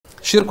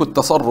Ширк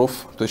ат-тасарруф,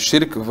 то есть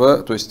ширк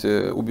в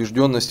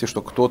убежденности,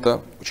 что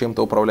кто-то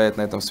чем-то управляет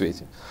на этом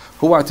свете.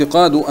 То есть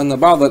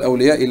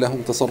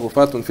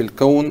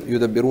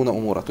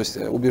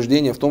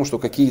убеждение в том, что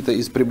какие-то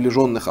из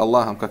приближенных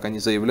Аллахом, как они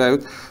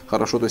заявляют,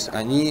 хорошо, то есть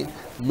они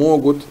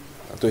могут,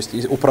 то есть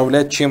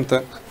управлять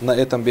чем-то на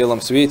этом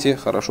белом свете,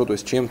 хорошо, то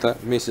есть чем-то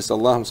вместе с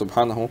Аллахом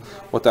субханаху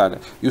ва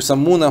тааля.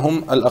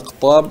 Юсаммунахум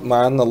аль-ақтаб,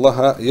 ма'анна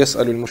Аллаха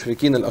яс'алю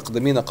аль-мушрикин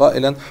аль-ақтамина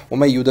ка'iлян, ва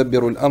май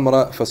юдаббиру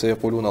аль-амра,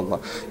 фасаякулун Аллах.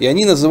 И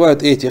они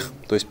называют этих,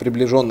 то есть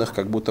приближенных,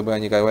 как будто бы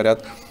они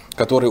говорят,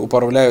 которые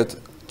управляют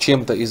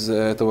чем-то из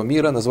этого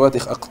мира, называют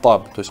их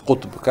ақтаб, то есть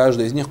кутб,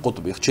 каждый из них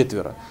кутб, их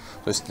 4.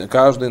 То есть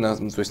каждый на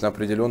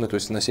определенный, то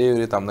есть на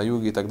севере, там, на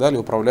юге и так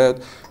далее,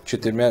 управляют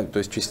 4, то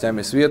есть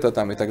частями света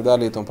там, и так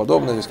далее и тому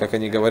подобное, то есть как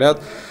они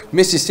говорят.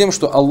 Вместе с тем,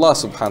 что Аллах,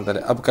 субхану,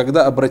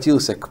 когда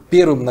обратился к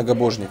первым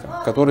многобожникам,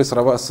 которые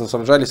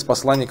сражались с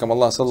посланником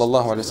Аллаха,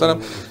 саллаллаху алейхи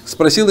вассалям,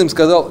 спросил им,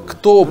 сказал,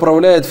 кто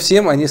управляет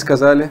всем, они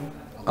сказали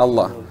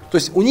Аллах. То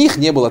есть у них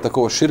не было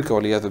такого ширка,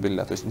 валияту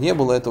билля. То есть не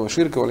было этого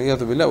ширка,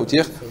 валияту билля, у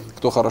тех,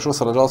 кто хорошо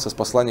сражался с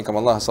посланником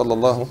Аллаха,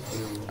 саллаллаху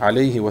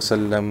алейхи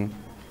вассалям.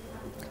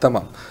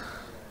 Тамам.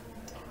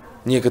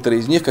 Некоторые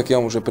из них, как я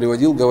вам уже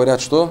приводил,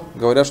 говорят, что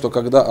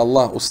когда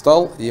Аллах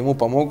устал, ему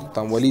помог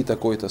там вали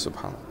такой-то,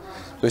 субханаллах.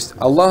 То есть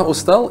Аллах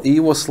устал, и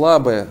его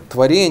слабое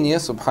творение,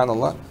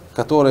 субханаллах,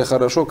 которое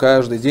хорошо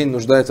каждый день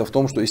нуждается в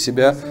том, что из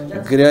себя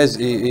грязь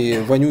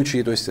и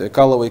вонючие, то есть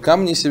каловые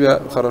камни из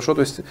себя хорошо,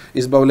 то есть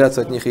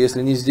избавляться от них. И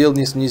если не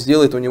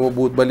сделает, у него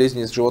будут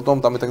болезни с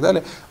животом там, и так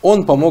далее.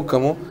 Он помог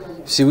кому?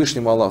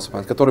 Всевышнему Аллаху,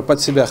 который под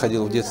себя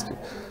ходил в детстве.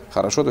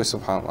 Хорошо, то есть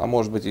субханаллах, а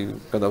может быть и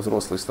когда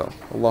взрослый стал.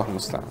 Аллаху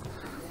муста'ан.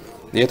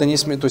 И это не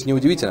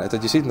удивительно, это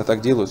действительно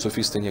так делают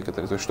суфисты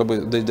некоторые. То есть, чтобы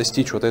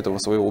достичь вот этого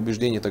своего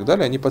убеждения и так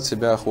далее, они под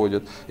себя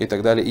ходят и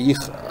так далее. И их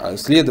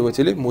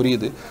следователи,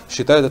 муриды,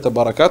 считают это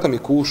баракатом и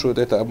кушают,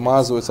 это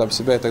обмазываются об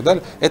себя и так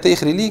далее. Это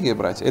их религия,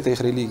 братья, это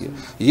их религия.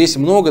 Есть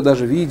много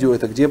даже видео,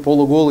 это где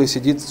полуголый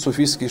сидит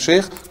суфистский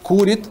шейх,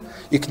 курит,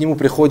 и к нему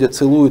приходят,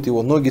 целуют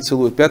его, ноги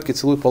целуют, пятки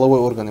целуют,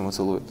 половой орган ему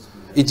целуют.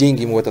 И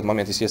деньги ему в этот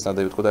момент, естественно,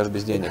 дают, куда же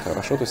без денег,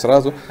 хорошо, то есть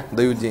сразу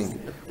дают деньги.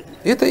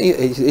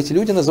 Эти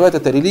люди называют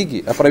это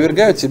религией,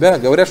 опровергают себя,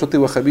 говорят, что ты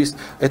ваххабист.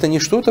 Это не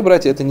что-то,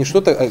 братья, это не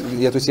что-то, то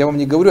есть я вам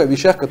не говорю о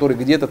вещах, которые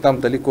где-то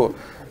там далеко.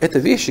 Это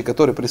вещи,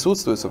 которые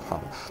присутствуют,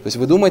 субхану. То есть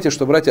вы думаете,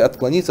 что, братья,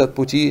 отклониться от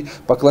пути,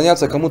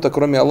 поклоняться кому-то,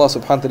 кроме Аллаха,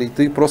 субхану,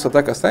 ты просто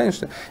так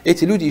останешься?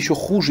 Эти люди еще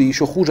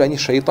хуже, они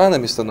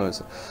шайтанами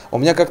становятся. У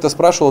меня как-то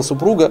спрашивала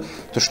супруга,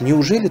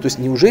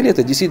 неужели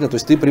это действительно, то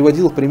есть ты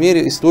приводил в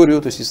примере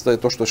историю, то есть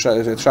то, что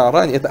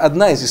Шаарани, это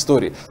одна из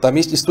историй. Там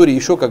есть истории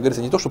еще, как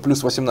говорится, не то, что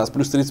плюс 18,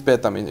 плюс 35,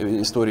 там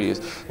истории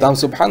есть. Там,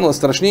 субханаллах,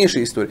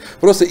 страшнейшие истории.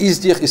 Просто из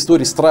тех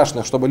историй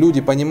страшных, чтобы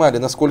люди понимали,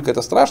 насколько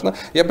это страшно,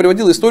 я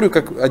приводил историю,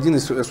 как один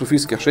из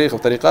суфийских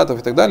шейхов, тарикатов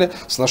и так далее,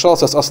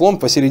 сношался с ослом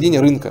посередине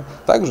рынка.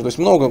 Также, то есть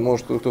много,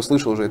 может, кто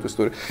слышал уже эту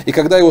историю. И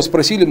когда его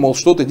спросили, мол,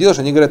 что ты делаешь,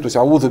 они говорят, то есть,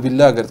 аузу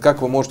билля, говорят,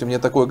 как вы можете мне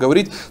такое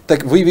говорить,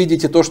 так вы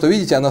видите то, что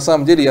видите, а на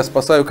самом деле я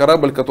спасаю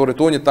корабль, который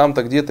тонет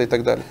там-то, где-то и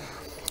так далее.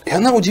 И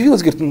она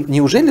удивилась, говорит,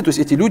 неужели, то есть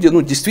эти люди,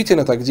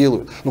 действительно так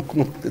делают?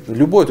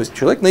 Любой, то есть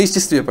человек на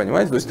естестве,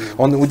 понимаете? То есть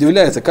он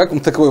удивляется, как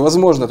такое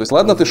возможно. То есть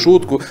ладно, ты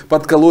шутку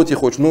подколоть и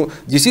хочешь,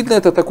 действительно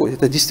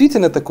это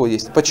действительно такое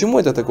есть. Почему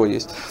это такое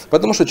есть?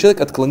 Потому что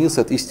человек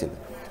отклонился от истины.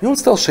 И он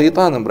стал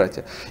шайтаном,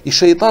 братья. И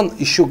шайтан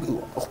еще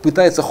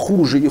пытается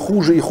хуже и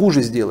хуже и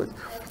хуже сделать.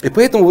 И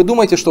поэтому вы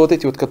думаете, что вот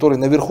эти вот, которые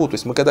наверху, то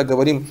есть мы когда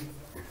говорим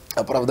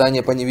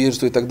оправдание по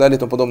невежеству и так далее и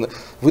тому подобное.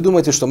 Вы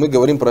думаете, что мы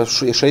говорим про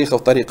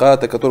шейхов,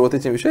 тариката, которые вот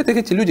этим вещами?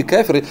 Эти люди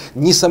кафиры,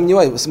 не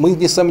сомневаемся. Мы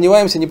не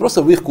сомневаемся не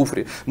просто в их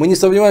куфре, мы не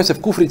сомневаемся в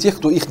куфре тех,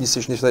 кто их не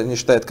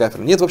считает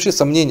кафиром. Нет вообще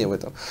сомнения в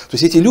этом. То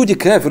есть эти люди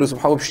кафиры,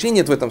 субхана, вообще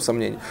нет в этом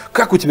сомнений.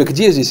 Как у тебя,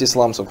 где здесь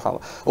ислам, субхана?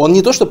 Он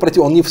не то, что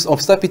он в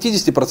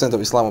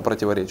 150% ислама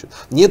противоречит.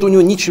 Нет у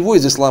него ничего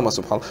из ислама,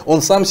 субхана.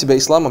 Он сам себя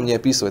исламом не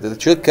описывает. Это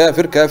человек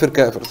кафир,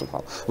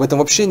 субхана. В этом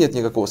вообще нет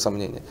никакого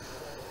сомнения.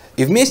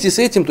 И вместе с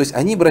этим, то есть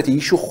они, братья,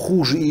 еще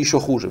хуже и еще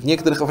хуже. В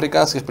некоторых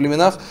африканских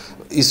племенах,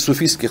 из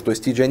суфистских, то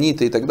есть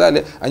тиджаниты и так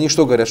далее, они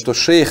что говорят, что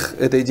шейх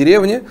этой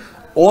деревни,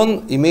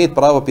 он имеет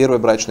право первой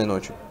брачной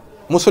ночи.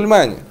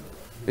 Мусульмане.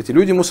 Эти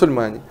люди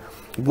мусульмане.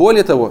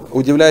 Более того,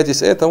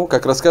 удивляйтесь этому,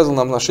 как рассказывал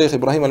нам наш шейх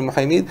Ибрахим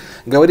аль-Мухаммид,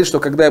 говорит, что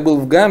когда я был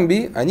в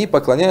Гамбии, они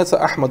поклоняются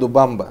Ахмаду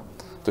Бамба.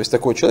 То есть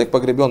такой человек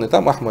погребенный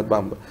там, Ахмад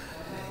Бамба.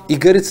 И,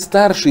 говорит,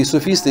 старшие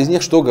суфисты из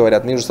них что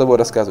говорят, между собой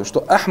рассказывают,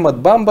 что Ахмад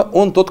Бамба,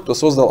 он тот, кто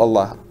создал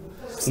Аллаха.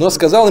 Но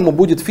сказал ему,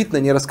 будет фитна,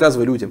 не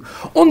рассказывай людям.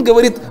 Он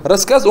говорит,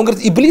 он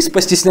говорит, Иблис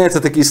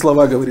постесняется такие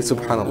слова, говорит,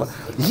 субханаллах.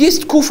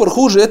 Есть куфр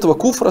хуже этого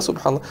куфра,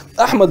 субханаллах.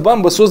 Ахмад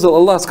Бамба создал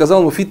Аллах,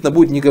 сказал ему, фитна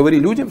будет, не говори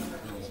людям.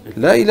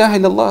 Ля иляха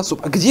илlallah.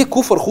 А где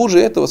куфр хуже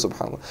этого,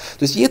 субханаллах?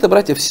 То есть и это,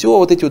 братья, все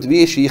вот эти вот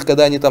вещи, их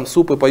когда они там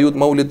супы поют,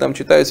 маулид, там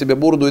читают себе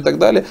бурду и так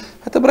далее,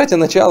 это, братья,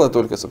 начало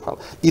только,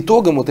 субханаллах.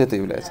 Итогом вот это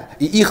является.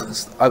 И их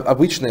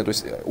обычные, то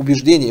есть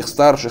убеждения их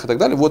старших и так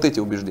далее, вот эти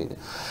убеждения.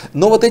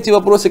 Но вот эти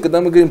вопросы,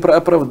 когда мы говорим про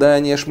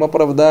оправдание,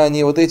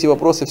 шмоправдание, вот эти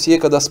вопросы все,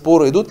 когда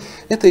споры идут,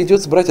 это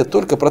идет, братья,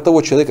 только про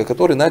того человека,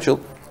 который начал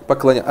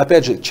поклоняться.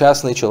 Опять же,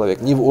 частный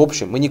человек, не в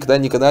общем. Мы никогда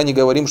не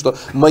говорим, что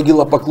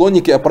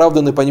могилопоклонники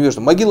оправданы по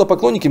невежеству.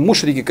 Могилопоклонники,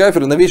 мушрики,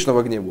 кафиры навечно в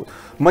огне будут.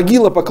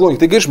 Могилопоклонник.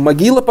 Ты говоришь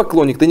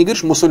могилопоклонник, ты не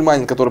говоришь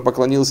мусульманин, который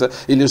поклонился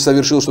или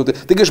совершил что-то.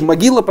 Ты говоришь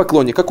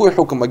могилопоклонник. Какой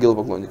хукм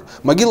могилопоклонник?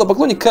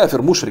 Могилопоклонник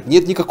кафир, мушрик.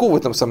 Нет никакого в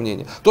этом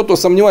сомнения. Тот, кто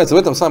сомневается в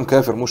этом, сам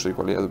кафир, мушрик.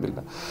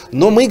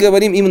 Но мы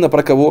говорим именно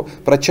про кого?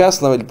 Про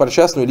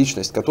частную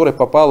личность, которая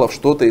попала в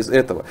что-то из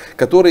этого.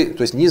 Который,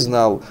 то есть, не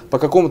знал, по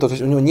какому-то, то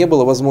есть у него не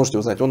было возможности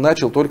узнать. Он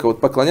начал только вот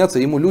поклоняться,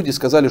 ему люди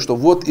сказали, что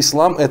вот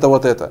ислам это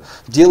вот это,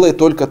 делай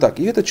только так.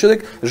 И этот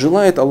человек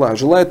желает Аллаха,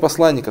 желает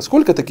посланника.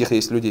 Сколько таких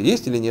есть людей?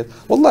 Есть или нет?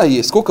 Аллах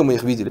есть, сколько мы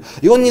их видели.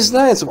 И он не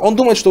знает, он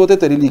думает, что вот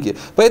это религия.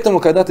 Поэтому,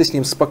 когда ты с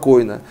ним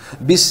спокойно,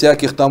 без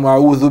всяких там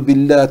аузу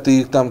билля,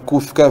 ты там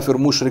кафир,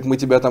 мушрик, мы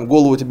тебя там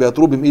голову тебе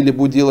отрубим, или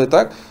будь делать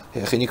так,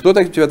 и никто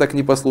тебя так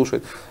не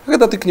послушает.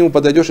 Когда ты к нему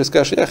подойдешь и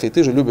скажешь,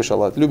 ты же любишь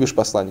Аллах, любишь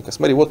посланника,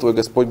 смотри, вот твой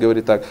Господь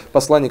говорит так,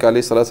 посланник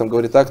алейхиссалям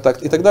говорит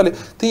так, и так далее,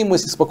 ты ему,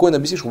 если спокойно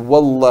объяснишь,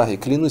 валлахи,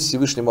 клянусь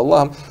Всевышним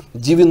Аллахом,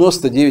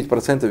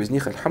 99% из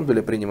них,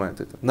 альхамдулилля,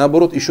 принимают это.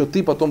 Наоборот, еще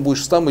ты потом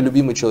будешь самый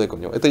любимый человек у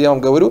него. Это я вам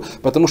говорю,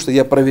 потому что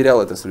я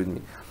проверял это с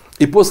людьми.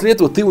 И после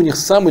этого ты у них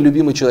самый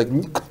любимый человек.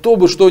 Кто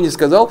бы что ни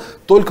сказал,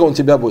 только он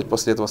тебя будет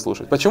после этого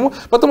слушать. Почему?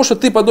 Потому что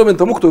ты подобен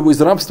тому, кто его из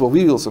рабства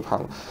вывел,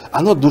 субхану.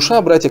 Оно, душа,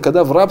 братья,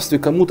 когда в рабстве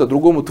кому-то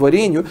другому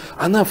творению,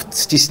 она в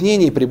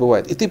стеснении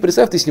пребывает. И ты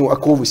представь, ты с него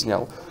оковы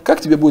снял.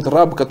 Как тебе будет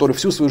раб, который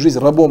всю свою жизнь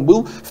рабом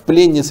был, в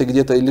пленнице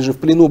где-то или же в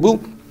плену был,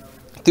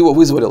 ты его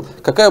вызволил.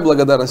 Какая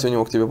благодарность у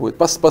него к тебе будет?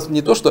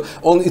 Не то, что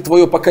он и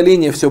твое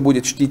поколение все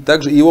будет чтить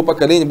так же, и его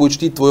поколение будет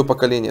чтить твое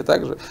поколение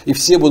так же. И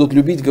все будут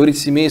любить, говорить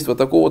семейство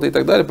такого-то и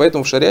так далее.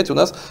 Поэтому в шариате у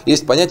нас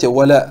есть понятие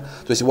валя.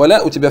 То есть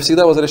валя у тебя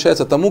всегда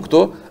возвращается тому,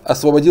 кто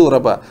освободил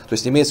раба. То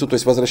есть имеется, то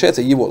есть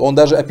возвращается его. Он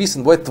даже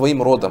описан бывает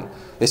твоим родом.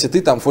 Если ты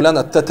там фулян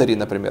от татари,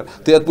 например,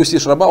 ты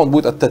отпустишь раба, он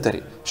будет от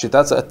татари.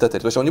 Считаться от татари.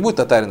 То есть он не будет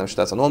татарином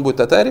считаться, но он будет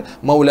татари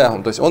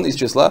мауляхом. То есть он из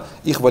числа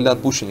их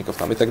валян-пущенников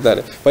там и так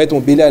далее.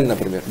 Поэтому Биляль,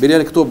 например.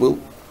 Биляль кто был?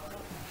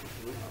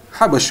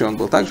 Хабаши он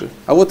был также,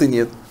 а вот и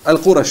нет.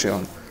 Аль-Кураши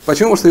он.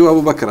 Почему? Потому что его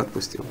Абу Бакр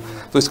отпустил.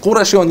 То есть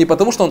Кураши он не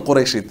потому, что он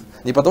курайшит,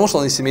 не потому, что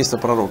он из семейства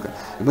пророка.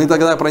 Мы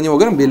тогда про него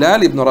говорим,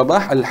 Биляль ибн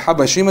Рабах,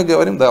 Аль-Хабаши мы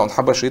говорим, да, он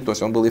хабашит, то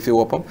есть он был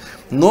эфиопом,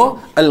 но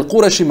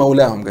Аль-Кураши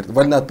мауляхом, говорит,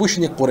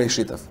 вольноотпущенник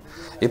курайшитов.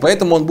 И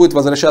поэтому он будет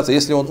возвращаться,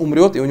 если он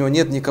умрет, и у него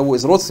нет никого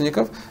из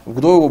родственников,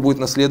 кто его будет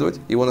наследовать?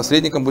 Его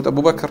наследником будет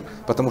Абу Бакр,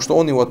 потому что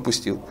он его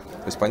отпустил.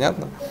 То есть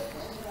понятно?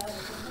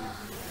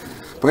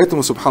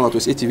 Поэтому, субханаллах, то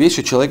есть эти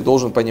вещи человек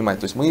должен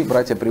понимать. То есть мы,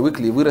 братья,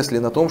 привыкли и выросли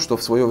на том, что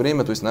в свое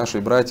время, то есть наши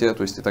братья,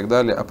 то есть и так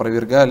далее,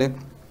 опровергали,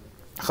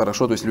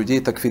 хорошо, то есть людей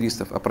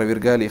такфиристов,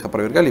 опровергали,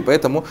 и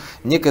поэтому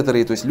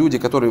некоторые, то есть люди,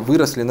 которые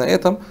выросли на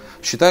этом,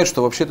 считают,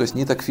 что вообще, то есть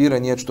ни такфира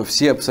нет, что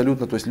все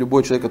абсолютно, то есть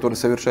любой человек, который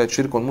совершает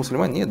ширк, он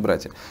мусульман, нет,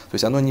 братья. То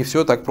есть оно не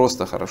все так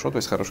просто, хорошо, то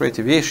есть хорошо эти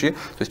вещи,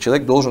 то есть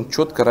человек должен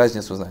четко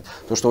разницу знать.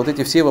 То, что вот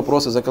эти все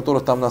вопросы, за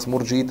которых там нас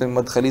мурджиитами,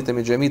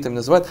 мадхалитами, джамитами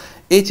называют,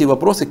 эти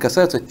вопросы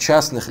касаются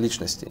частных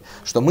личностей,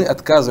 что мы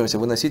отказываемся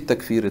выносить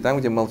такфиры, там,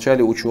 где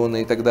молчали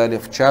ученые и так далее,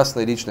 в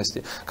частной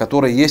личности,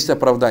 которой есть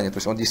оправдание. То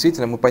есть он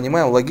действительно, мы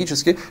понимаем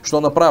логически, что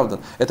он оправдан.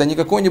 Это не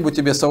какой-нибудь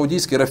тебе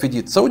саудийский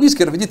рафидит.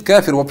 Саудийский рафидит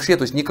кафир вообще,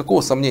 то есть никакого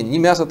сомнения. Ни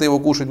мясо ты его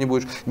кушать не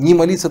будешь, ни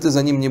молиться ты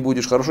за ним не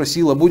будешь. Хорошо,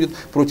 сила будет,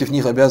 против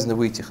них обязаны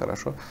выйти,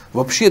 хорошо.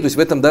 Вообще, то есть в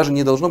этом даже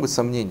не должно быть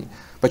сомнений.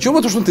 Почему?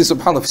 Потому что ты,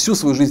 субхана, всю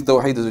свою жизнь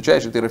таухид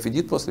изучаешь, и ты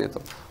рафидит после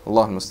этого.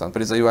 Аллах мустан.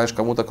 Призываешь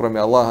кому-то, кроме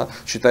Аллаха,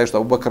 считаешь, что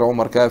Абу Бакр,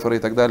 Умар кафир и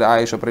так далее,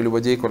 Аиша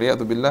прелюбодейка,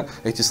 рияду билля.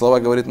 Эти слова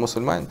говорит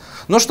мусульманин.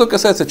 Но что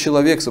касается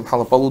человека,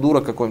 субхана,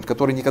 полудура какой-нибудь,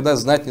 который никогда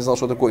знать не знал,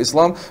 что такое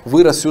ислам,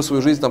 вырос всю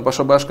свою жизнь там по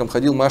шабашкам,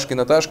 ходил Машки,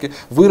 Наташки,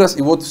 вырос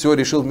и вот все,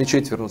 решил в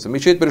мечеть вернуться. В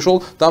мечеть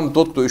пришел, там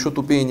тот, кто еще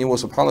тупее него,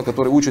 субхана,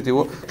 который учит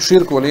его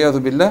ширку,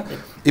 алияду билля.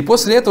 И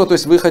после этого, то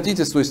есть вы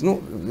хотите, то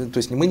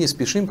есть мы не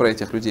спешим про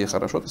этих людей,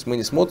 хорошо, то есть мы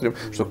не смотрим,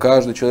 что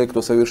каждый человек,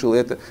 кто совершил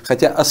это,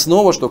 хотя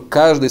основа, что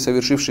каждый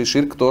совершивший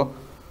ширк, кто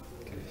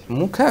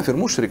кафир,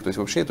 мушрик, то есть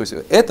вообще, то есть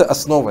это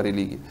основа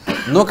религии.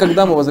 Но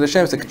когда мы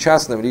возвращаемся к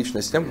частным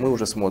личностям, мы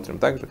уже смотрим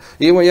так же.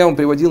 И я вам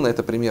приводил на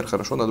это пример,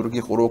 хорошо, на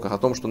других уроках, о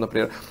том, что,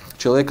 например,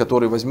 человек,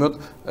 который возьмет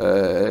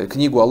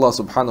книгу Аллаха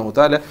субханаху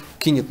та'аля,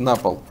 кинет на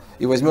пол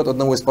и возьмет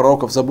одного из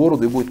пророков за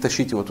бороду и будет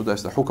тащить его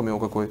туда-сюда. Хукм его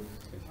какой?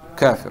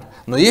 Кафир.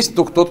 Но есть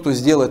тот, кто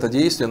сделал это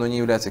действие, но не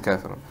является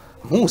кафиром.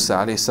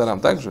 Муса, алейхиссалям,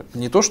 также.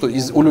 Не то, что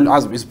из улюль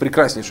азм, из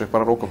прекраснейших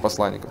пророков,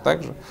 посланников,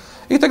 также.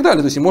 И так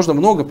далее. То есть можно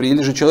много,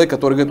 или же человек,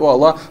 который говорит, о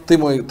Аллах, ты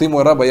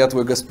мой раб, а я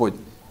твой Господь.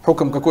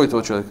 Хукм какой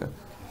этого человека?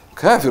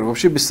 Кафир,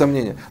 вообще без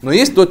сомнения. Но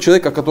есть тот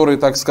человек, который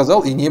так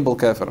сказал и не был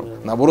кафиром.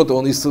 Наоборот,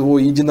 он из своего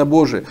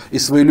единобожия,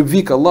 из своей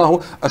любви к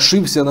Аллаху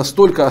ошибся,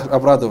 настолько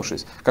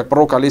обрадовавшись. Как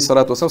пророк,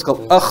 алейхиссалату вассалям,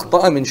 сказал: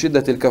 ахта мин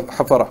шиддатиль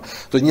кафара.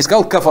 То есть не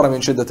сказал кафара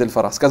мин шиддатиль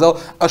фара. Сказал,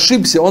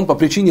 ошибся он по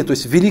причине, то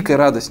есть великой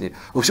радости.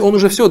 Он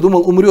уже все,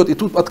 думал, умрет. И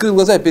тут открыл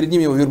глаза, и перед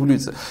ним его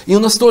верблюдица. И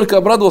он настолько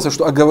обрадовался,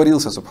 что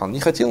оговорился, субхан. Не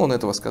хотел он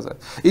этого сказать.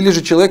 Или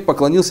же человек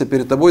поклонился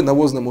перед тобой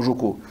навозному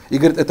жуку. И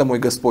говорит: это мой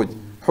Господь.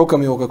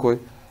 Хукам его какой?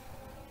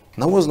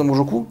 Навозному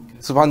мужику,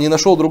 он не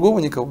нашел другого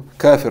никого,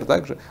 кафир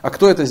также. А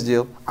кто это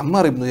сделал?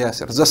 Аммар ибн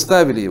Ясир.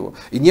 Заставили его.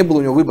 И не было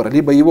у него выбора.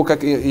 Либо его,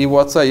 как и его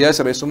отца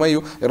Ясира и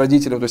Сумайю,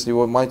 родителям, то есть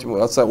его мать,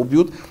 отца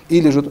убьют,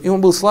 или же... И он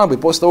был слабый.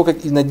 После того,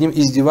 как над ним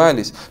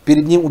издевались,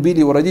 перед ним убили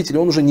его родители,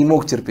 он уже не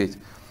мог терпеть.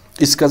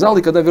 И сказал,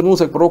 и когда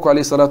вернулся к пророку,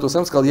 алейхиссалату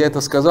вассалям, сказал: я это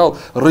сказал,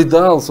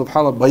 рыдал,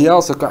 субхана,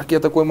 боялся, как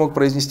я такой мог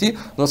произнести,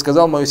 но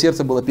сказал, мое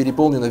сердце было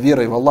переполнено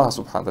верой в Аллаха,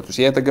 субхана. То есть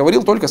я это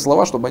говорил, только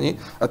слова, чтобы они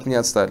от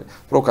меня отстали.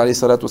 Пророк,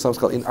 алейхиссалату вассалям,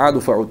 сказал: ин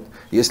аду фауд,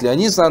 если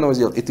они заново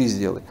сделают, и ты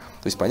сделай.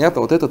 То есть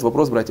понятно, вот этот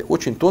вопрос, братья,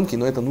 очень тонкий,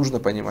 но это нужно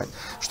понимать,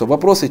 что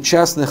вопросы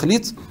частных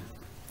лиц,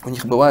 у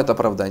них бывают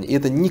оправдания, и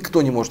это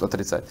никто не может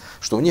отрицать,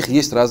 что у них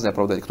есть разные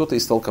оправдания. Кто-то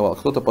истолковал,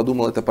 кто-то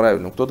подумал это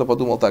правильно, кто-то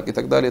подумал так, и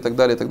так далее, и так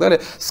далее, и так далее.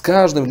 С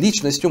каждым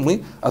личностью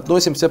мы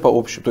относимся по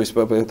общему, то есть,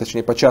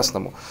 точнее, по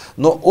частному.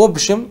 Но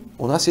общем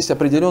у нас есть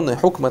определенные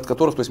хукмы, от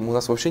которых, то есть, у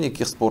нас вообще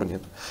никаких спор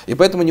нет. И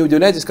поэтому не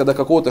удивляйтесь, когда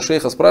какого-то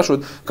шейха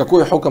спрашивают,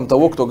 какой хукм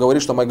того, кто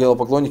говорит, что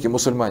могилопоклонники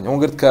мусульмане. Он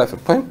говорит: кафир.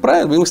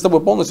 Правильно, мы с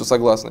тобой полностью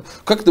согласны.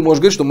 Как ты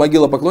можешь говорить, что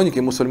могилопоклонники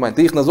мусульмане?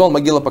 Ты их назвал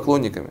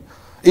могилопоклонниками.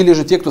 Или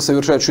же те, кто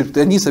совершает ширк,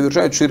 они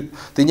совершают ширк.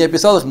 Ты не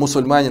описал их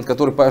мусульманин,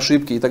 который по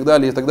ошибке и так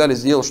далее,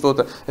 сделал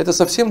что-то. Это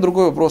совсем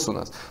другой вопрос у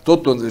нас.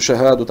 Тот, кто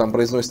шагаду там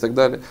произносит и так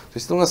далее. То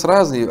есть это у нас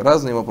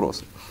разные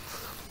вопросы.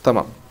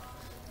 Тамам.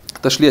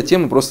 Отошли от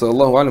темы, просто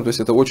Аллаху алям, то есть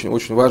это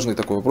очень-очень важный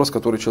такой вопрос,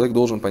 который человек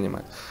должен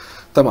понимать.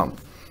 Тамам.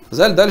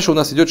 Дальше у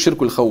нас идет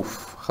ширкуль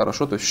хауф.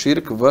 Хорошо, то есть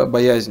ширк в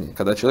боязни,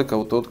 когда человек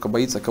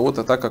боится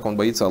кого-то так, как он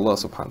боится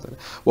Аллаха субхану ва тааля.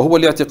 وهو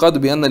الاعتقاد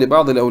بأن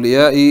لبعض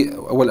الأولياء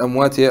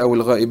والأموات أو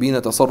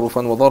الغائبين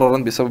تصرفا وضررا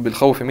بسبب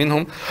الخوف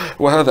منهم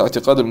وهذا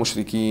اعتقاد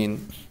المشركين.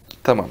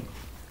 Тамам.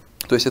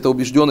 То есть это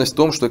убежденность в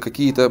том, что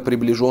какие-то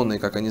приближенные,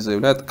 как они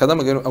заявляют, когда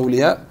мы говорим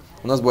аулия,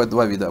 у нас бывает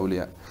два вида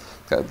аулия.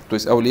 То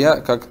есть аулия,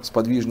 как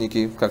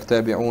сподвижники, как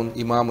табиун,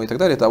 имамы и так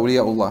далее, это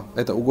аулия Аллах,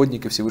 это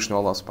угодники Всевышнего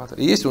Аллаха субхану ва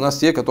тааля. И есть у нас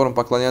те, которым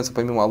поклоняются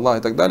помимо Аллаха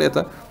и так далее,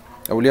 это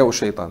аулия у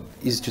шейтан,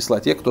 из числа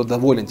тех, кто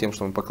доволен тем,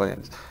 что мы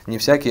поклонялись. Не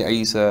всякие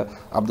Аиса,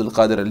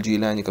 Абдул-Кадр,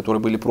 Аль-Джиляни,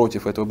 которые были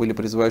против этого, были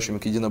призывающими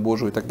к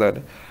единобожию и так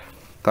далее.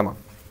 Тамам.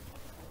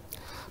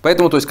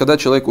 Поэтому, то есть, когда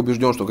человек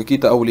убежден, что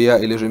какие-то аулия,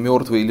 или же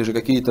мертвые, или же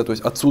какие-то, то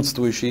есть,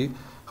 отсутствующие,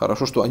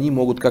 хорошо, что они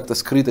могут как-то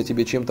скрыто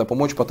тебе чем-то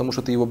помочь, потому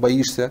что ты его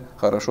боишься,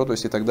 хорошо, то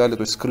есть, и так далее,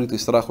 то есть, скрытый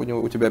страх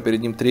у тебя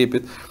перед ним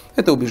трепет.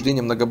 Это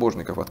убеждение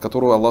многобожников, от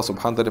которого Аллах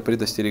субхану ва тааля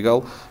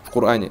предостерегал в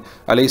Коране.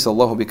 Алейса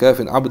Аллаху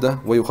бикафин абда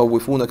ва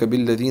юхаввифунака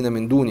билладина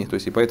мин дуни. То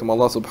есть, и поэтому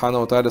Аллах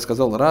субхану ва тааля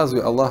сказал: разве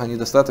Аллаха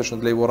недостаточно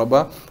для его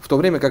раба, в то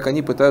время как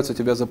они пытаются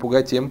тебя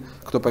запугать тем,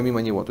 кто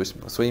помимо него, то есть,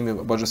 своими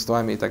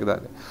божествами и так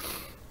далее.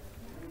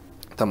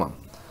 تمام.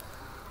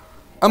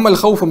 أما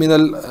الخوف من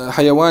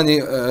الحيوان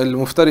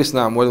المفترس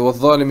نعم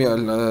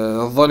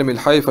والظالم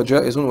الحي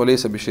فجائز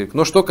وليس بشرك.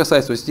 Но что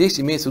касается, то есть здесь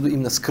имеется в виду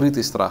именно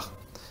скрытый страх.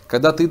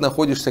 Когда ты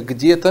находишься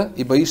где-то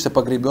и боишься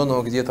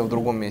погребенного где-то в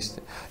другом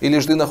месте. Или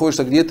же ты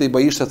находишься где-то и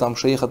боишься там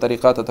шейха,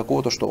 тариката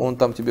такого-то, что он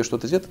там тебе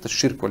что-то сделает, это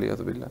ширк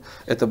валияду билля.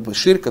 Это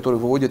ширк, который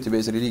выводит тебя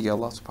из религии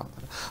Аллаха субхану ва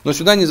тааля. Но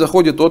сюда не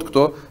заходит тот,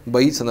 кто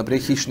боится,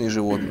 например, хищные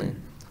животные.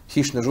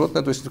 Хищное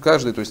животное, то есть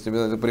каждый, то есть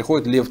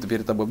приходит лев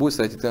перед тобой, будет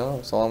стоять, и ты: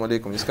 салам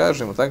алейкум, не скажешь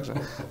ему так же.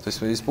 То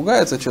есть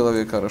испугается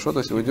человек, хорошо, то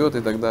есть уйдет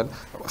и так далее.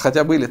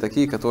 Хотя были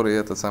такие,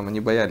 которые не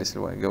боялись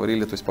льва,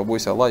 говорили, то есть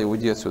побойся Аллаха и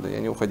уйди отсюда, и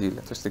они уходили.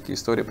 То есть такие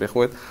истории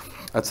приходят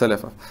от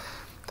саляфов.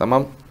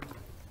 Тамам.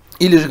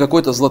 Или же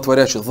какой-то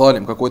злотворящий,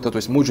 залим, какой-то, то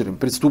есть муджрим,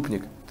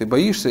 преступник. Ты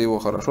боишься его,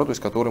 хорошо, то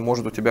есть который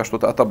может у тебя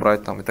что-то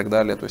отобрать там и так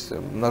далее, то есть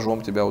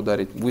ножом тебя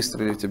ударить,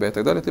 выстрелить в тебя и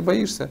так далее, ты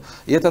боишься.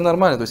 И это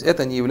нормально, то есть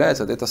это не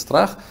является, это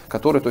страх,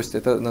 который, то есть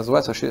это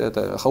называется,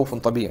 это хауфун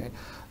таби'и.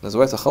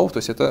 Называется хауф, то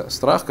есть это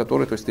страх,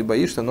 который, то есть ты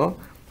боишься, но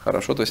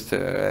хорошо, то есть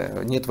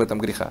нет в этом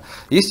греха.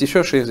 Есть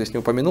еще, шейх здесь не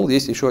упомянул,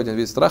 есть еще один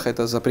вид страха,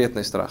 это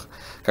запретный страх.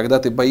 Когда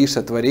ты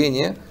боишься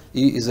творения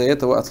и из-за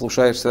этого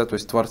отслушаешься, то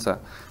есть Творца.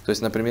 То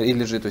есть, например,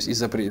 или же, то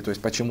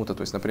есть почему-то,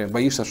 то есть, например,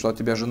 боишься, что от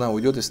тебя жена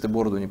уйдет, если ты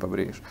бороду не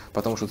побреешь,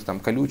 потому что ты там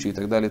колючий и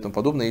так далее и тому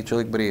подобное, и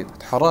человек бреет.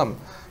 Это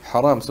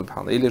харам,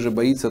 субхан. Или же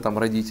боится там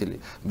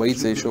родителей,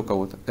 боится еще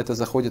кого-то. Это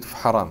заходит в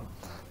харам.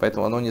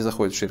 поэтому оно не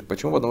заходит в ширк.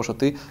 Почему? Потому что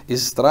ты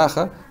из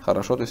страха,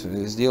 хорошо, то есть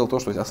сделал то,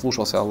 что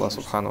ослушался Аллаха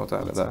субхану ва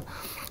тааля, да.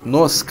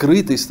 Но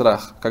скрытый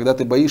страх, когда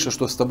ты боишься,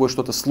 что с тобой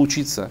что-то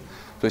случится,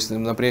 то есть,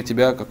 например,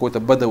 тебя какой-то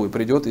бадавый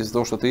придет из-за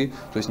того, что ты,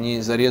 то есть,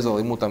 не зарезал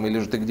ему там, или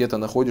же ты где-то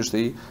находишься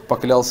и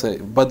поклялся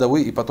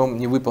бадавый, и потом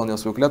не выполнил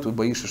свою клятву, и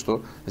боишься,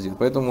 что сделать.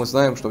 Поэтому мы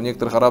знаем, что в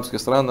некоторых арабских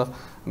странах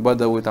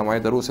бадавый, там,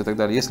 айдарус и так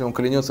далее, если он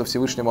клянется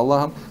Всевышним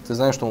Аллахом, ты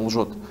знаешь, что он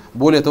лжет.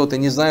 Более того, ты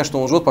не знаешь, что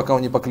он лжет, пока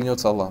он не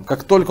поклянется Аллахом.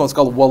 Как только он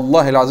сказал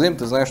 «Валлахи лазим»,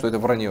 ты знаешь, что это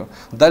вранье.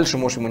 Дальше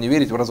можешь ему не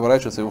верить,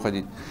 разворачиваться и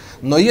уходить.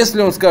 Но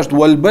если он скажет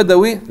 «Валь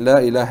бадави,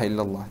 ля иляха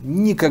илляллах»,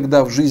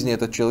 никогда в жизни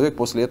этот человек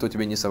после этого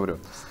тебе не соврет.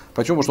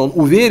 Почему? Потому что он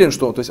уверен,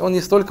 что, то есть он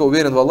не столько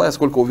уверен в Аллахе,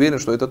 сколько уверен,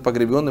 что этот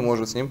погребенный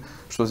может с ним,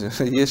 что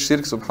есть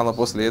ширк, субхана,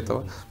 после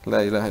этого.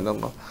 Ля иляха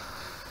илляллах.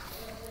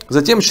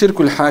 Затем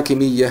ширкуль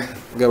хакимия,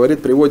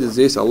 говорит, приводит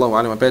здесь, Аллаху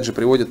алим, опять же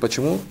приводит,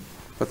 почему?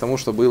 Потому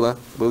что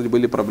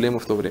были проблемы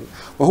в то время.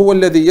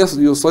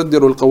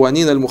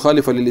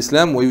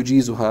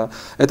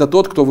 Это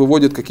тот, кто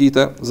выводит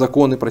какие-то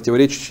законы,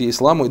 противоречащие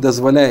исламу, и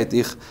дозволяет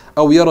их.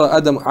 Или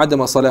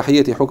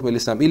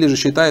же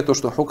считает то,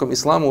 что хукм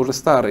ислама уже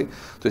старый.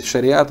 То есть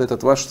шариат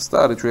этот ваш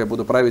старый, что я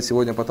буду править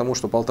сегодня, потому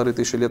что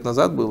 1500 лет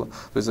назад было.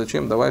 То есть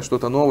зачем, давай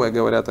что-то новое,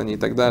 говорят они и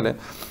так далее.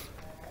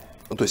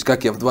 То есть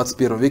как я в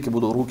 21 веке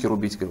буду руки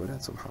рубить,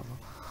 говорят, субханаллах.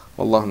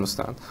 Аллаху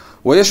муста'ан.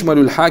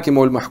 Ваяшмалюль хаким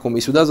валь махкум.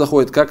 И сюда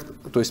заходит как,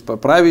 то есть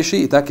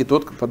правящий, и так и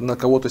тот, на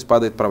кого, то есть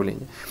падает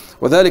правление.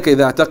 Вадалика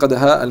ида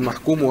атакадаха аль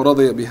махкуму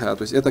радия биха.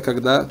 То есть это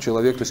когда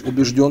человек, то есть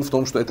убежден в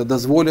том, что это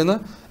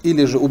дозволено,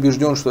 или же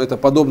убежден, что это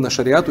подобно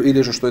шариату,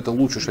 или же что это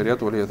лучше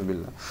шариату, валияду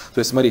билля. То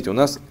есть смотрите, у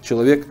нас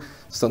человек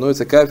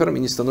становится кафиром и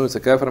не становится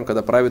кафиром,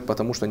 когда правит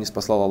потому, что не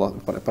спаслал Аллах,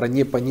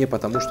 не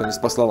потому, что не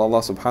спаслал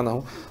Аллах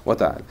субханаху ва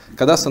тааля.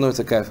 Когда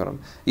становится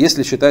кафиром,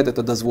 если считает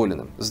это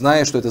дозволенным,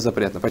 зная, что это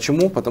запретно.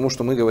 Почему? Потому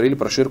что мы говорили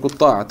про ширку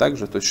а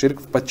также, то есть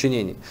ширк в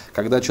подчинении.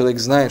 Когда человек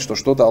знает, что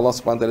что-то Аллах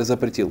субхану ва тааля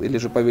запретил, или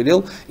же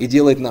повелел, и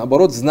делает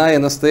наоборот, зная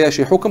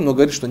настоящий хукм, но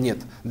говорит, что нет,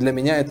 для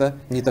меня это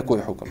не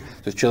такой хукм. То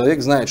есть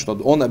человек знает, что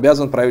он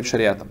обязан править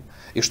шариатом,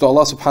 и что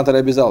Аллах субхану ва тааля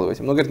обязал его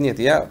этим, но говорит, нет,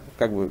 я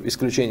как бы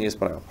исключение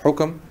исправил.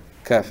 Хукм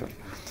кафир.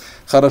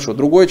 Хорошо,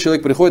 другой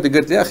человек приходит и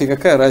говорит, ах, и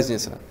какая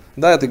разница?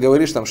 Да, ты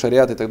говоришь там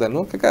шариат и так далее.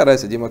 Ну, какая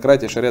разница,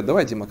 демократия, шариат,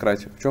 давай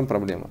демократию. В чем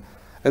проблема?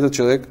 Этот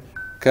человек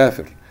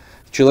кафир.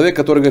 Человек,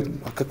 который говорит,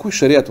 а какой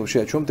шариат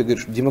вообще, о чем ты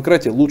говоришь?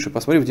 Демократия лучше,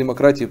 посмотри, в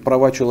демократии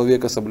права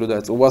человека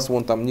соблюдаются. У вас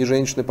вон там ни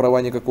женщины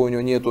права никакой у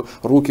него нету,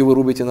 руки вы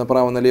рубите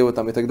направо-налево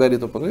там, и так далее.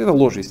 Это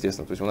ложь,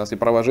 естественно. То есть у нас и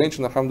права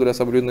женщин, альхамдулилля,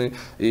 соблюдены,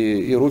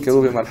 и руки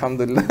рубим,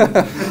 альхамдулилля.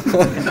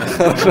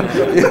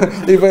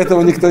 И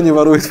поэтому никто не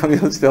ворует,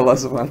 помилует Аллах.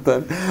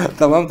 То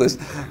есть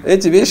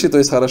эти вещи, то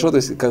есть хорошо, то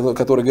есть,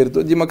 которые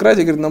говорят,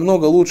 демократия, говорит,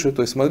 намного лучше.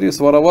 То есть смотри,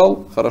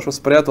 своровал, хорошо,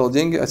 спрятал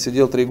деньги,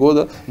 отсидел 3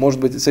 года,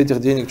 может быть, с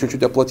этих денег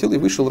чуть-чуть оплатил и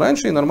вышел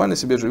раньше, и нормально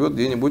себе живет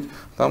где-нибудь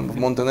там в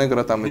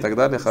Монтенегро там, и так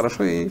далее,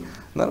 хорошо, и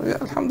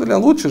альхамдулилля,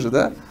 лучше же,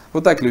 да?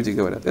 Вот так люди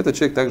говорят. Этот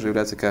человек также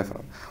является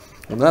кафиром.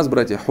 У нас,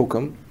 братья,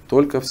 хукм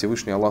только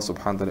Всевышний Аллах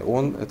субхану ва тааля.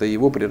 Он, это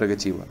его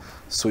прерогатива.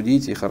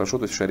 Судить и хорошо,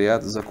 то есть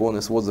шариат,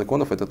 законы, свод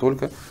законов, это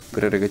только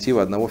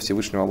прерогатива одного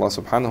Всевышнего Аллаха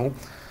субханаху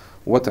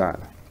ва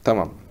тааля.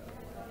 Тамам.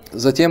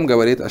 Затем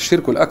говорит,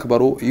 аширкуль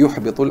акбару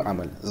юхбитуль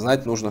амаль.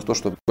 Знать нужно то,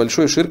 что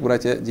большой ширк,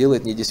 братья,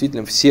 делает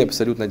недействительным все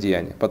абсолютно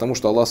деяния. Потому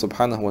что Аллах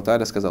субханаху ва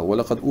тааля сказал,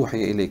 «Валакад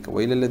ухия илейка,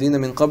 ва иля ладина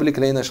мин каблик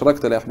лейна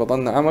шракта ля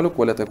ахбатанна амалюк,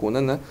 ва ля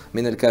такунанна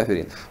миналь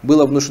кафирин».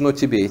 Было внушено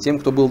тебе и тем,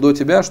 кто был до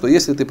тебя, что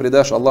если ты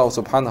предашь Аллаху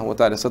субханаху ва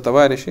тааля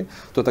сотоварищей,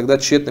 то тогда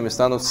тщетными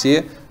станут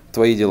все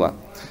твои дела.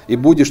 И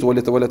будешь, ва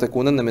ля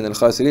такунанна миналь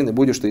хасирин, и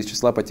будешь ты из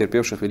числа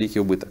потерпевших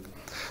великий убыток.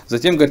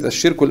 Затем говорит,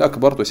 аширкуль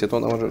акбар, то есть это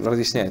он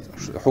разъясняет,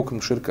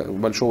 хукм ширка,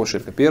 большого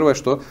ширка. Первое,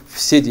 что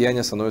все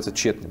деяния становятся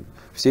тщетными.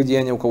 Все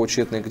деяния, у кого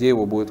тщетные, где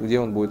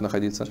он будет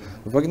находиться?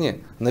 В огне,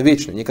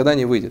 навечно, никогда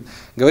не выйдет.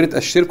 Говорит,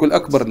 аширкуль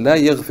акбар ля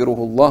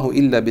ягфируху Аллаху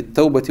илля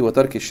биттаубати ва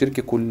тарки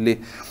ширки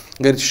кулли.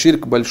 Говорит,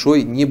 ширк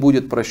большой не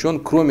будет прощен,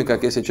 кроме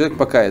как если человек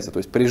покается, то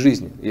есть при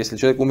жизни. Если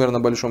человек умер на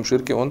большом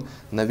ширке, он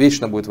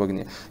навечно будет в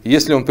огне.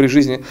 Если он при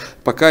жизни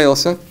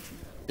покаялся,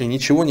 и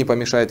ничего не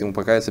помешает ему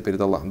покаяться перед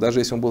Аллахом.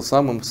 Даже если он был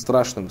самым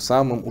страшным,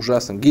 самым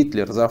ужасным,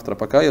 Гитлер завтра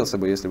покаялся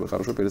бы, если бы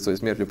хорошо перед своей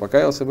смертью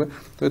покаялся бы,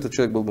 то этот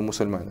человек был бы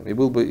мусульманином. И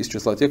был бы из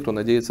числа тех, кто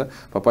надеется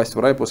попасть в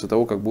рай после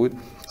того, как будет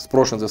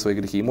спрошен за свои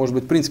грехи. И может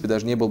быть, в принципе,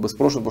 даже не был бы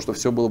спрошен, потому что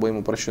все было бы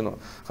ему прощено.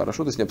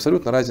 Хорошо, то есть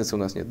абсолютно разницы у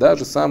нас нет.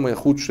 Даже самое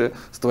худшее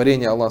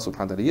створение Аллаха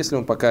субхану ва тааля, если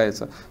он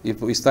покается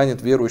и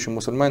станет верующим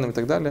мусульманином и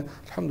так далее,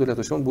 альхамдулилля,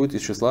 то есть он будет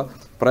из числа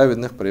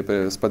праведных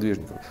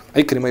сподвижников.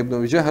 Икрима ибн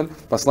Аби Джахаль,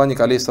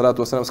 посланник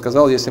алейхиссалату вассалям,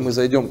 сказал, если мы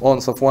зайдем,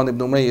 он, Сафван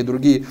ибн Умайя и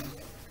другие,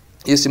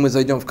 Если мы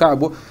зайдем в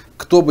Каабу,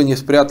 кто бы ни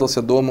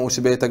спрятался дома у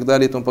себя и так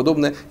далее и тому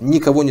подобное,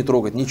 никого не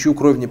трогать, ничью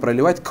кровь не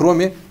проливать,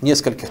 кроме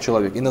нескольких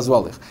человек. И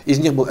назвал их. Из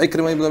них был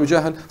Икрима ибн Аби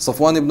Джахаль,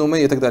 Сафван ибн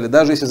Умайя и так далее.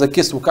 Даже если за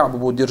кесву Каабу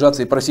будут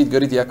держаться и просить,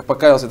 говорить, я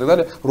покаялся и так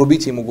далее,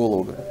 рубите ему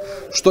голову.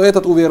 Что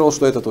этот уверовал,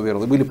 что этот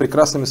уверовал. И были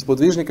прекрасными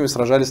сподвижниками,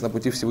 сражались на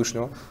пути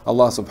Всевышнего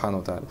Аллаха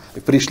Субхану Тааля.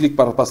 И пришли к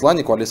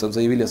посланнику, алейхиссалям,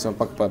 заявили о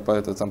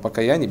своем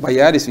покаянии,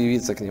 боялись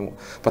явиться к нему,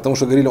 потому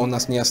что говорили, он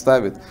нас не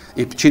оставит.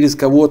 И через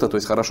кого-то, то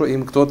есть хорошо,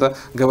 им кто-то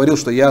говорил,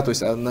 что я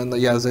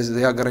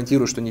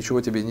гарантирую, что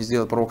ничего тебе не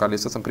сделает пророк,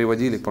 алейхиссалям,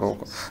 приводили к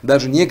пророку.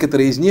 Даже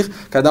некоторые из них,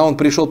 когда он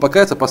пришел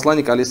покаяться,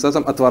 посланник,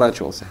 алейхиссалям,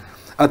 отворачивался.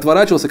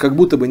 Отворачивался, как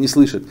будто бы не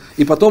слышит.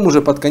 И потом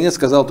уже под конец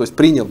сказал, то есть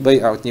принял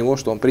от него,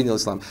 что он принял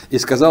ислам. И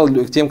сказал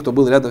тем, кто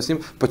был рядом с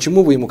ним,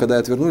 почему вы ему, когда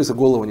отвернулись,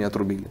 голову не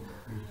отрубили.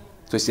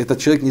 То есть этот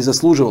человек не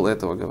заслуживал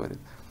этого, говорит.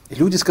 И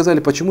люди сказали,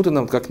 почему ты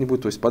нам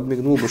как-нибудь, то есть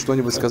подмигнул бы,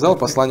 что-нибудь сказал.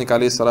 Посланник,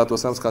 алейхиссалату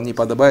вассалям, сказал, не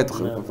подобает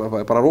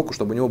пророку,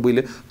 чтобы у него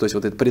были, то есть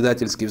вот этот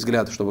предательский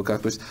взгляд, чтобы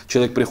как, то есть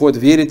человек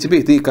приходит, верит тебе,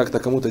 и ты как-то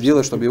кому-то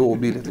делаешь, чтобы его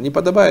убили. Это не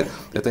подобает,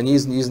 это не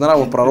из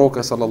нравов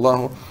пророка,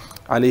 саллаллаху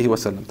алейхи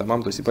вассалям.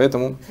 То есть и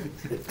поэтому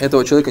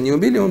этого человека не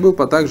убили, он был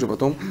также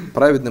потом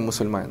праведным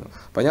мусульманином.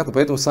 Понятно?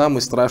 Поэтому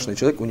самый страшный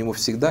человек, у него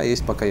всегда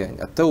есть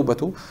покаяние.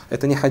 Ат-таубату —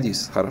 это не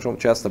хадис. Хорошо,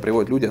 часто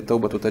приводят люди,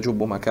 ат-таубату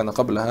таджуббу ма кана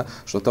кабляха,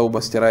 что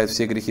тауба стирает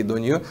все грехи до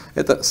нее.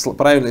 Это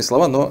правильные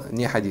слова, но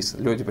не хадис.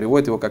 Люди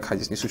приводят его как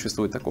хадис. Не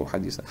существует такого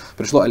хадиса.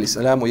 Пришло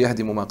аль-исламу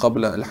яхдиму ма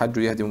кабля,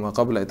 аль-хаджу яхдиму ма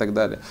кабля и так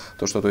далее.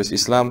 То, есть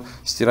ислам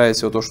стирает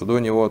все то, что до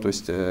него, то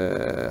есть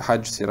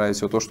хадж стирает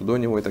все то, что до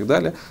него и так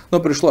далее. Но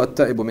пришло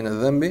ат-таибу мин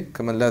ад-дамби,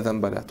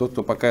 тот,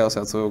 кто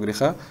покаялся от своего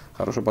греха,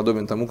 хорошо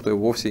подобен тому, кто его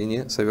вовсе и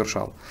не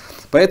совершал.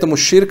 Поэтому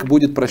ширк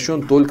будет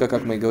прощен только,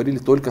 как мы и говорили,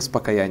 только с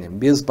покаянием.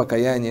 Без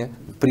покаяния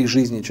при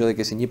жизни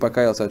человека, если не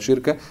покаялся от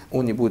ширка,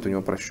 он не будет у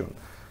него прощен.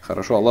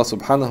 Хорошо, Аллах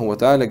Субханаху ва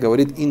Тааля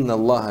говорит, «Инна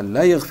Аллаха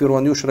ла ягфиру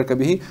ан юшрака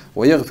бихи,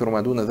 ва ягфиру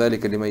ма дуна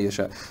залика лиман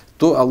яша».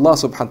 То Аллах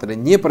Субхану Тааля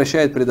не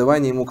прощает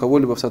предавание ему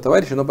кого-либо в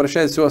сотоварищи, но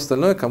прощает все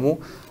остальное, кому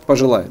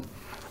пожелает.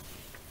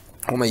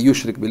 И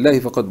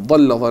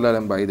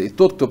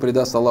тот, кто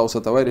предаст Аллаху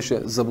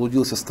сотоварища,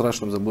 заблудился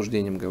страшным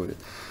заблуждением, говорит.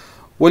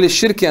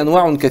 وَلِلشِّرْكِ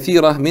أَنْوَاعٌ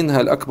كَثِيرَةٌ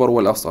مِنْهَا الْأَكْبَرُ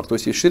وَالْأَصْغَرُ. То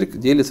есть ширк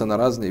делится на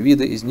разные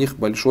виды, из них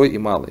большой и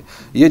малый.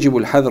 يَجِبُ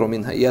الْحَذْرُ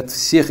مِنْهَا. И от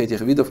всех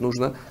этих видов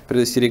нужно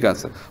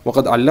предостерегаться.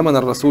 وَقَدْ عَلَّمَنَا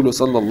الرَّسُولُ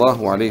صلى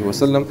الله عليه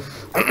وسلم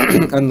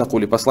أن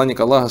نقول. Посланник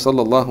Аллаха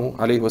صلى الله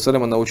عليه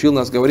وسلم научил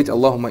нас говорить: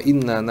 «Аллахумма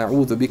инна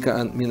на'удhu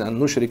бика мин ан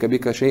нушрика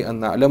бика шей'ан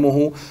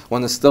на'лямуху ва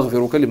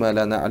настагфирука лима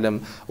ла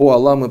на'лям». О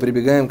Аллах, мы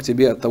прибегаем к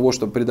тебе от того,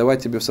 чтобы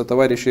предавать тебе в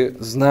сотоварищи,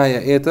 зная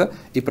это,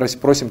 и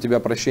просим тебя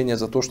прощения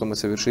за то, что мы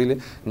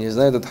совершили. Не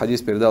знаю, этот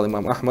хадис передал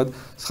имам Ахмад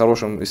с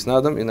хорошим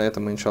иснадом, и на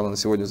этом мы, иншаллах, на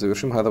сегодня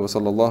завершим. Хада ва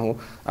саллаллаху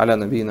аля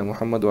набийна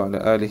Мухаммаду аля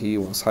алихи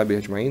ва асхаби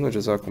аджмаин, ва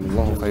джазакум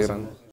Аллаху хайран.